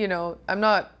maybe, I'm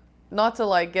not to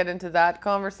like get into that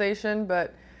conversation,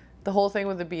 but the whole thing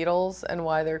with the Beatles and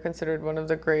why they're considered one of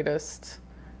the greatest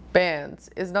bands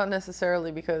is not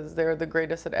necessarily because they're the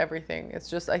greatest at everything. It's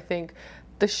just, I think,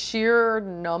 the sheer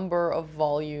number of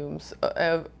volumes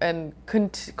and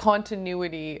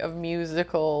continuity of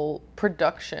musical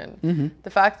production, the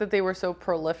fact that they were so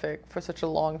prolific for such a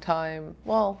long time,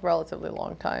 well, relatively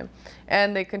long time,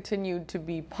 and they continued to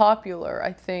be popular,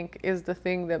 I think, is the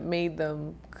thing that made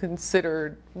them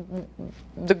considered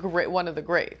one of the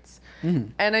greats.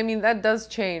 And I mean, that does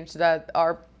change, that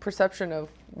our perception of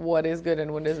what is good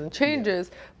and what isn't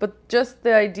changes, but just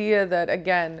the idea that,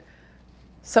 again,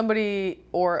 somebody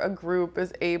or a group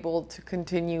is able to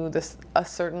continue a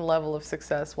certain level of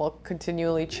success while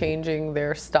continually changing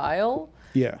their style.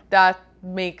 Yeah. That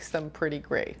makes them pretty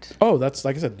great. Oh, that's,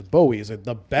 like I said, Bowie is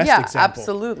the best example. Yeah,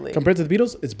 absolutely. Compared to the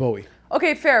Beatles, it's Bowie.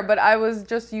 Okay, fair, but I was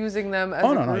just using them as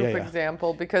a group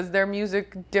example because their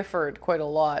music differed quite a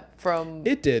lot from...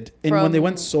 It did. And when they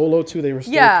went solo too, they were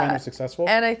still kind of successful.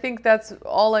 And I think that's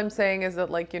all I'm saying is that,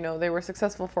 like, they were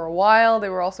successful for a while. They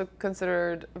were also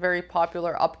considered very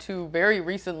popular up to very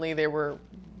recently. They were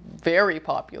very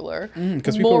popular.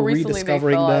 Because people are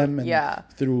rediscovering them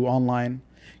through online.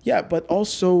 Yeah, but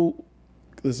also,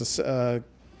 this is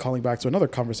calling back to another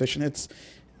conversation.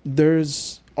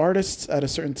 There's artists at a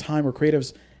certain time or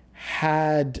creatives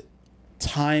had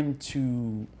time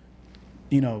to,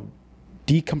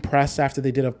 decompress after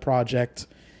they did a project,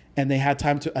 and they had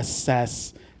time to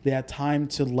assess. They had time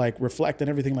to like reflect and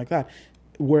everything like that.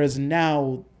 Whereas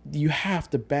now you have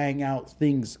to bang out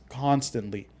things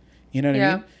constantly. You know what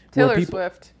I mean? Taylor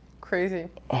Swift, crazy.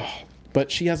 Oh,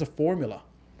 but she has a formula.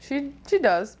 She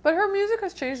does, but her music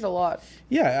has changed a lot.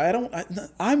 Yeah,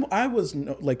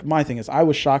 my thing is, I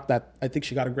was shocked that I think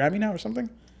she got a Grammy now or something,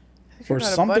 or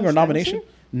something, or nomination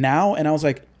now, and I was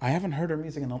like, I haven't heard her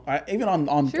music even on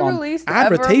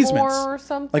advertisements or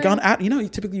something.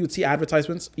 Like typically you would see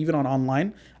advertisements even on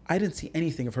online. I didn't see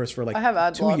anything of hers for like 2 years. I have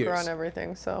ad blocker on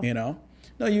everything, so no,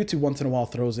 YouTube once in a while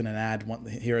throws in an ad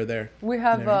here or there. We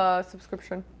have a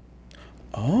subscription.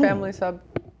 Oh, family sub.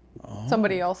 Oh.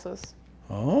 Somebody else's.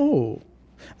 Oh,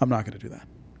 I'm not going to do that.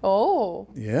 Oh.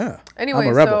 Yeah. Anyway,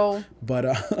 I'm a rebel, so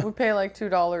but we pay like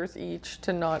 $2 each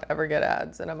to not ever get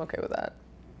ads, and I'm okay with that.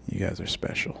 You guys are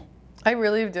special. I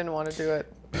really didn't want to do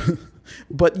it.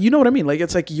 But you know what I mean? Like,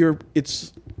 it's like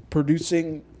it's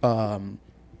producing,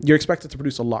 you're expected to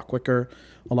produce a lot quicker,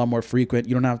 a lot more frequent.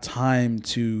 You don't have time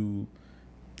to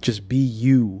just be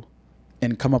you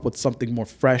and come up with something more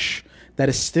fresh that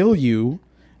is still you,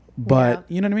 but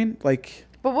you know what I mean? Like...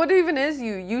 But what even is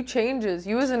you? You changes.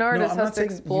 You as an artist have to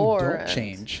explore. You don't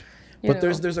change. But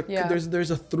there's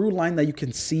a through line that you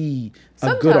can see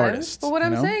a good artist. But what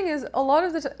I'm saying is a lot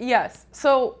of the yes.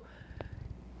 So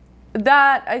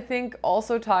that I think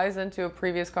also ties into a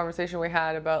previous conversation we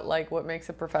had about like what makes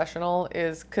a professional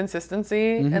is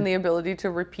consistency and the ability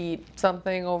to repeat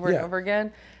something over and over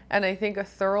again. And I think a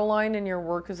thorough line in your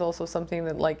work is also something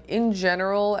that, like, in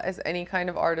general, as any kind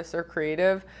of artist or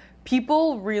creative,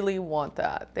 people really want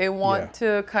that. They want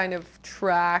to kind of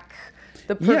track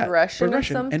the progression of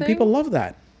something. And people love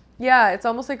that. Yeah, it's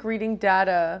almost like reading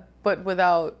data, but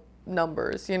without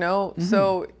numbers,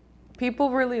 So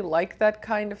people really like that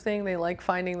kind of thing. They like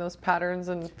finding those patterns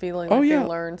and feeling like they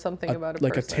learn something about a person.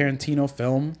 Like a Tarantino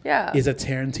film is a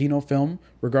Tarantino film,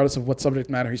 regardless of what subject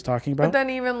matter he's talking about. But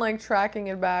then even like tracking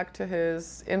it back to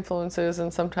his influences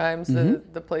and sometimes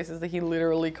the places that he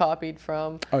literally copied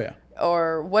from. Oh, yeah.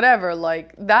 Or whatever.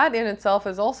 Like that in itself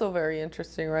is also very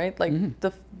interesting, right? Like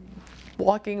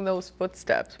walking those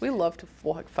footsteps. We love to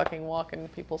fucking walk in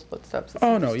people's footsteps.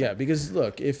 Oh, no, yeah. Because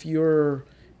look, if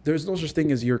there's no such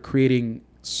thing as you're creating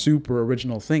super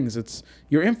original things.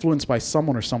 You're influenced by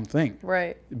someone or something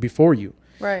before you.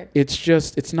 Right.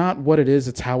 It's not what it is,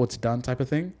 it's how it's done type of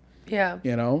thing. Yeah.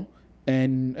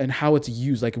 And how it's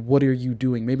used. Like, what are you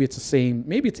doing? Maybe it's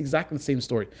exactly the same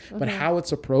story, but how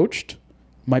it's approached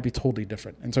might be totally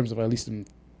different in terms of, at least when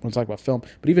we talk about film,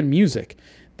 but even music.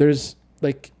 There's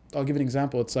like, I'll give you an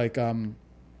example. It's like,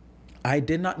 I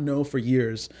did not know for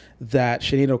years that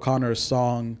Sinead O'Connor's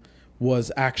song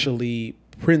was actually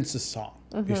Prince's song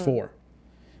before,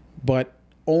 but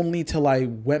only till I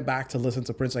went back to listen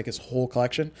to Prince, like his whole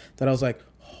collection, that I was like,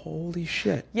 holy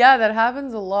shit. Yeah, that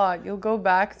happens a lot. You'll go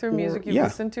back through music you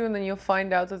listen to, and then you'll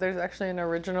find out that there's actually an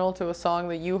original to a song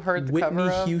that you heard the cover of.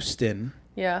 Whitney Houston.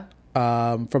 Yeah.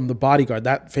 From The Bodyguard,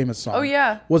 that famous song. Oh,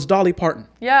 yeah. Was Dolly Parton.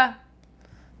 Yeah.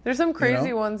 There's some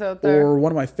crazy ones out there. Or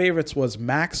one of my favorites was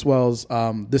Maxwell's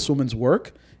This Woman's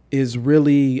Work is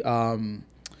really...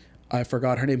 I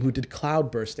forgot her name, who did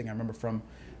Cloud Bursting, I remember from.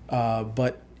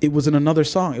 But it was in another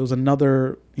song. It was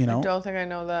another, I don't think I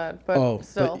know that, but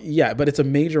still. But it's a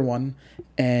major one,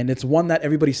 and it's one that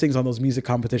everybody sings on those music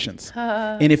competitions.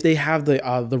 And if they have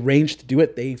the range to do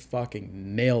it, they fucking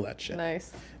nail that shit.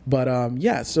 Nice. But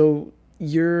so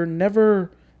you're never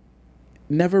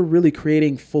really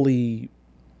creating fully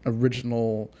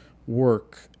original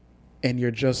work, and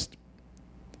you're just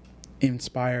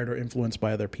inspired or influenced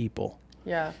by other people.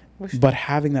 Yeah. But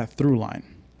having that through line.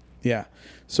 Yeah.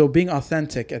 So being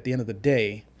authentic at the end of the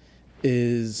day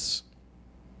is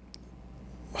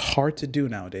hard to do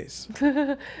nowadays.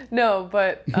 No,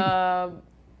 but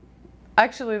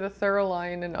actually the thorough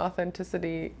line and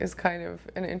authenticity is kind of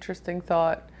an interesting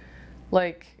thought.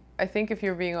 Like, I think if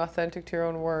you're being authentic to your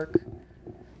own work,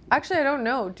 actually, I don't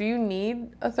know. Do you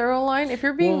need a thorough line? If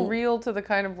you're being real to the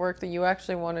kind of work that you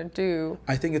actually want to do.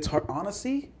 I think it's hard.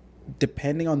 Honestly,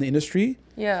 depending on the industry,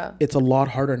 it's a lot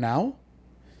harder now.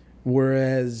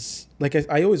 Whereas, like,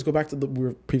 I always go back to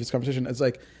the previous conversation. It's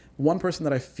like one person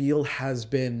that I feel has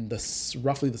been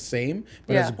roughly the same,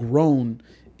 but has grown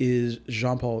is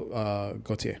Jean-Paul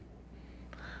Gaultier.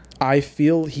 I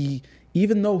feel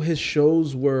even though his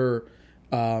shows were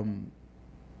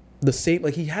the same,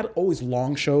 like he had always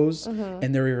long shows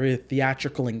and they were very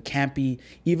theatrical and campy,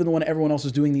 even when everyone else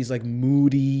was doing these like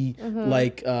moody,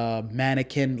 like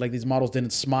mannequin, like these models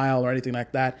didn't smile or anything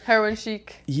like that. Heroin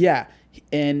chic. Yeah.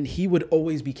 And he would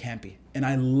always be campy. And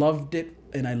I loved it.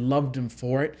 And I loved him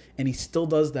for it. And he still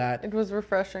does that. It was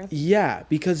refreshing. Yeah.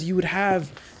 Because you would have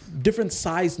different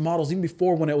sized models even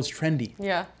before when it was trendy.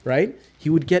 Yeah. Right? He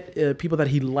would get people that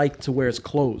he liked to wear his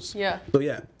clothes. Yeah. So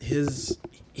yeah,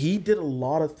 he did a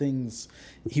lot of things.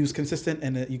 He was consistent,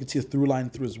 and you could see a through line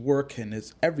through his work and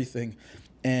his everything.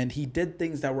 And he did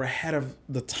things that were ahead of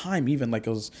the time, even like it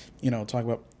was, talking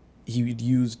about he would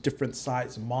use different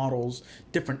size models,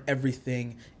 different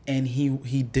everything, and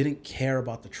he didn't care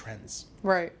about the trends.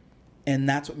 Right. And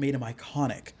that's what made him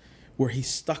iconic, where he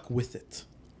stuck with it.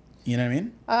 You know what I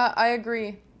mean? I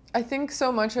agree. I think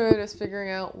so much of it is figuring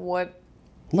out what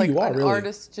Who you are, an really.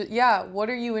 artist. What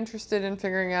are you interested in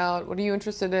figuring out? What are you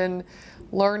interested in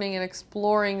learning and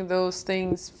exploring those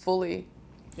things fully?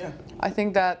 Yeah. I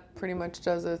think that pretty much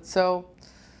does it. So,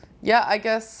 yeah, I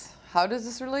guess, how does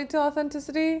this relate to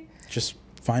authenticity? Just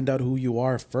find out who you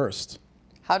are first.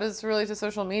 How does this relate to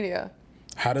social media?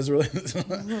 How does it relate?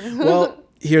 Well,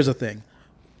 here's the thing.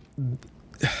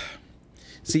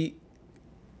 See,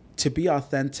 to be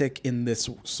authentic in this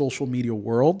social media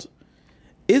world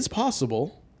is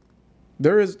possible.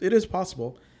 It is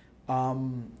possible.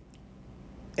 And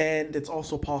it's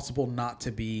also possible not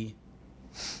to be,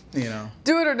 Do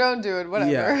it or don't do it,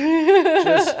 whatever.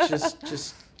 Yeah.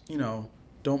 just,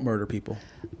 don't murder people.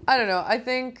 I don't know. I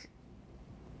think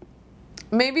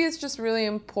maybe it's just really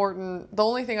important. The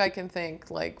only thing I can think,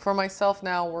 like for myself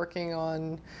now, working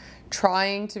on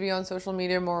trying to be on social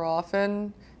media more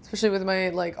often, especially with my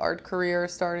like art career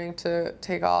starting to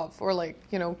take off or like,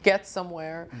 get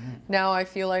somewhere. Now I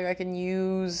feel like I can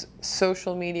use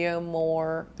social media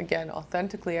more, again,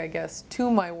 authentically, I guess, to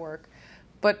my work.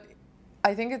 But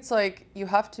I think it's like you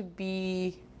have to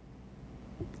be,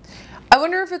 I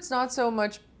wonder if it's not so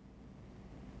much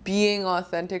being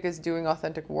authentic as doing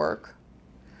authentic work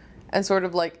and sort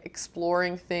of like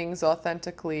exploring things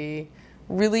authentically,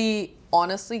 really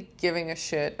honestly giving a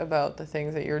shit about the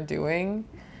things that you're doing.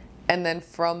 And then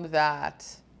from that,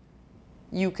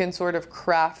 you can sort of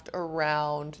craft a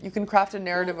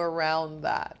narrative around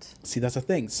that. See, that's the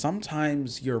thing.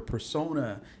 Sometimes your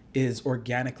persona is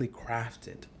organically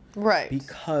crafted. Right.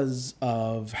 Because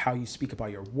of how you speak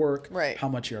about your work, right, how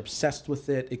much you're obsessed with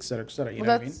it, et cetera, et cetera. You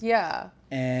know what I mean? Yeah.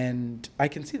 And I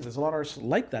can see there's a lot of artists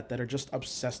like that are just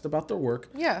obsessed about their work.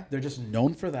 Yeah. They're just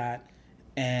known for that.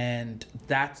 And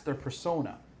that's their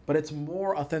persona. But it's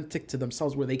more authentic to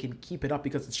themselves where they can keep it up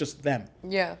because it's just them.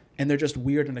 Yeah. And they're just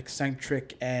weird and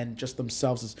eccentric and just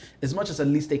themselves as much as at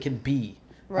least they can be.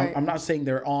 Right. I'm not saying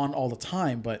they're on all the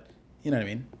time, but you know what I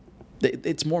mean?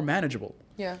 It's more manageable.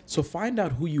 Yeah. So find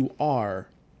out who you are,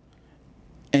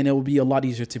 and it will be a lot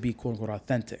easier to be quote unquote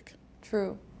authentic.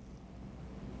 True.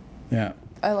 Yeah.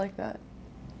 I like that.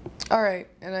 All right,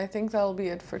 and I think that'll be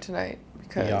it for tonight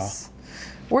because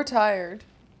we're tired,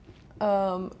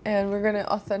 and we're gonna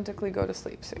authentically go to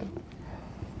sleep soon.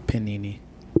 Panini.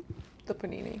 The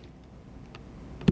panini.